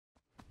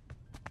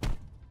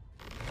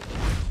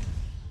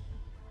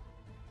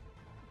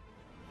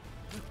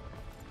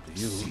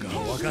The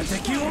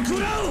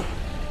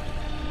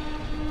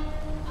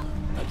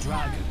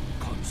dragon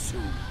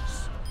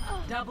consumes.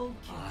 Double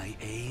kill. My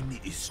aim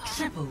is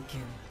triple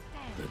kill.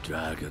 The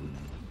dragon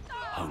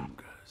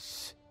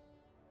hungers.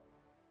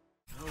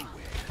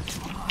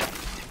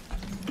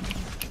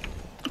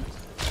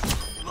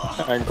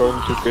 I'm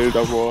going to build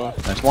a wall.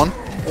 Nice one.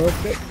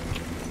 Okay.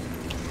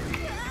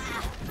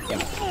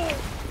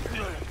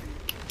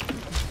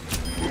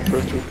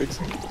 First two picks.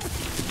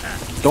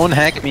 Don't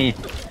hack me.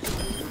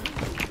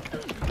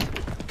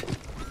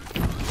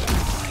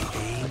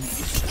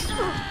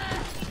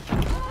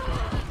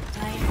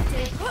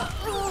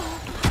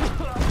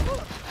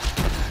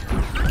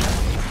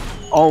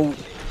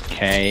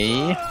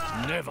 Okay.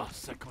 Never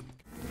second.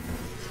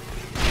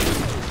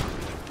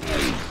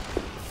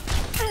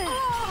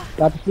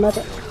 Doesn't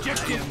matter.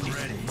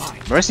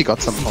 Mercy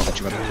got some. Oh, that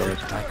you got it for it.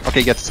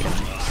 Okay, get this one.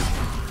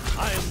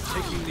 I am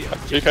taking the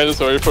Ich bin keine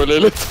Sorry for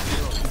Lilith.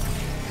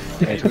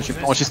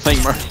 Oh, she's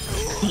playing Mer.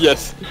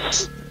 Yes.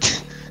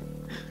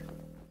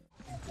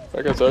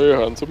 I can sorry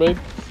Hanzo main.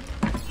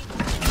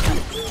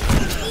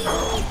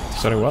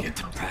 Sorry, what?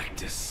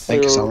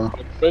 Thank you, Sala.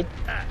 Main.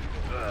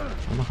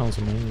 I'm a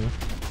Hanzo main, yeah.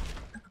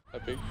 I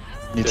think.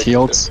 Need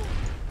heals.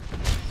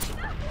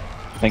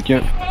 Thank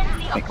you.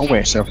 Oh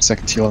wait, I have a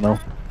second healer now.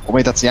 Oh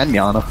wait, that's the enemy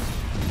Ana.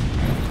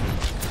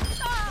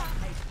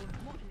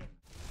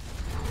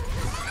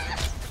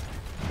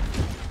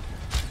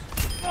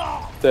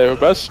 Der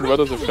Bastion war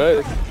da so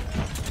frei.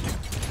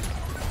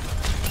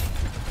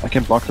 I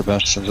can block the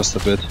Bastion just a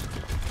bit.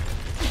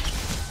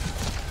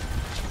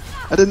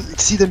 I didn't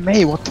see the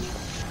Mei, what the f.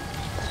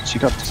 She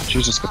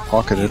just got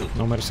pocketed.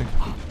 No mercy.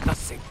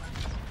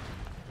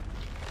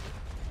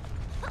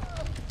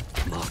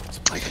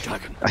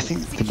 I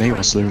think the Mei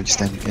was literally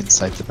standing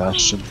inside the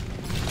Bastion.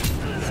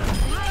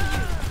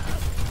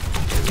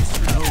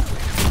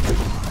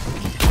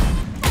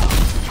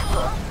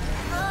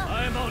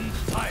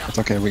 It's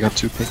okay, we got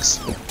 2 picks.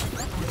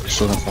 We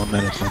still have 1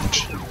 minute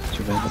damage.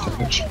 2 minute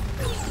damage.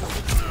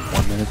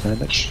 1 minute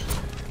damage.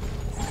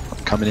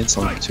 I'm coming in,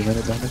 so 2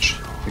 minute damage.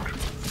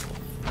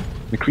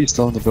 McCree's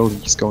still in the building,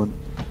 he's going.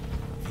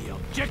 The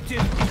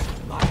objective.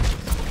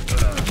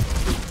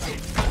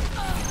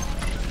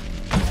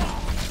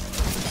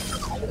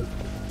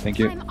 Thank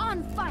you. I'm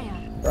on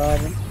fire.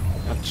 Problem.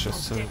 That's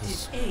just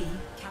service. A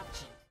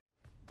captured.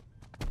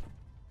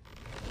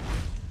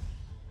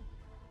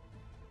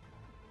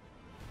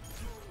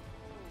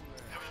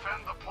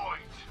 Defend the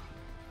point.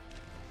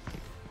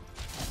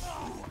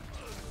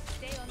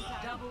 Stay on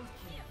top. Double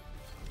kill.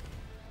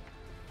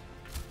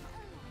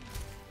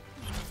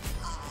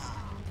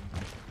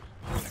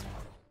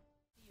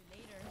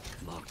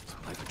 Marked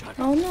by the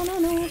dragon. Oh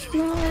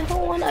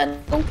no, I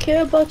don't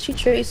care about you,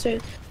 Tracer.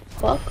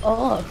 Fuck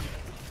off.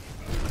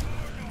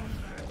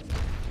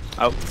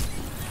 Oh.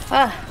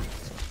 Ah,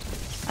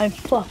 I'm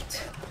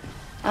fucked.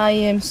 I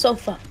am so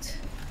fucked.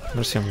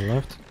 Mercy on the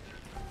left.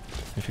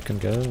 If you can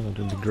go, that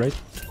would be great.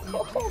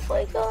 Oh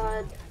my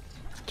god.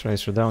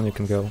 Tracer down, you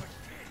can go.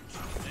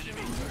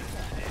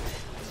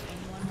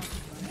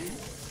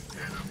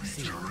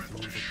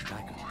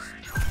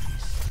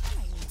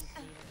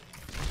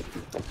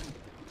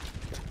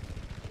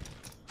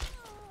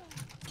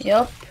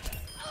 Yup.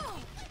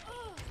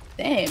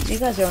 Damn, you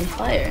guys are on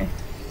fire.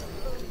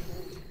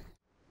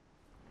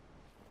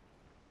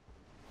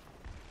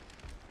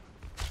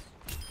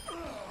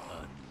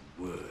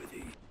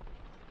 Unworthy.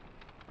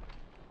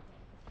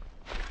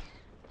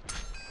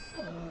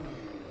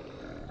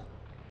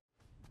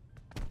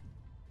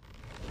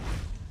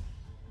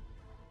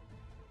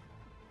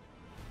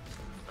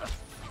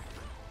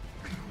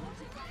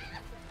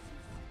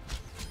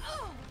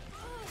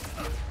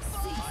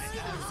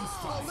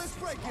 Let's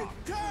break it.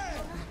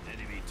 Damn!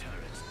 Enemy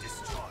turrets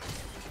destroyed.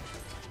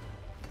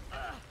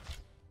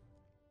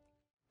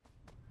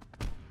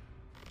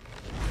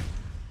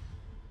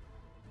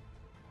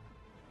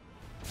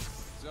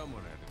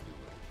 Someone had to do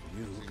it.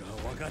 Yuga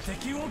waga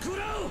teki wo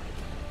kurau!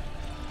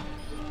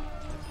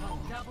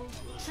 Double,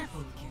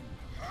 triple kill.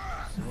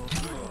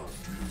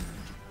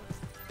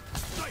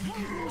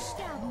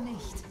 Sterben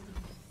nicht.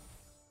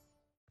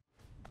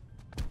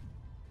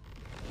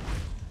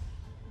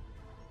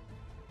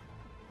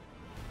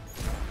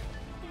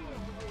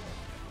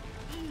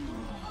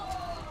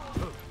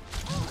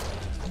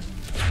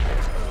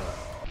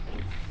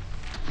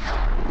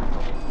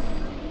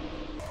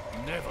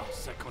 Never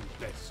second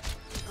best.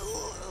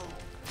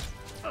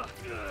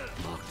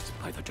 Marked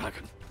by the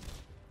dragon.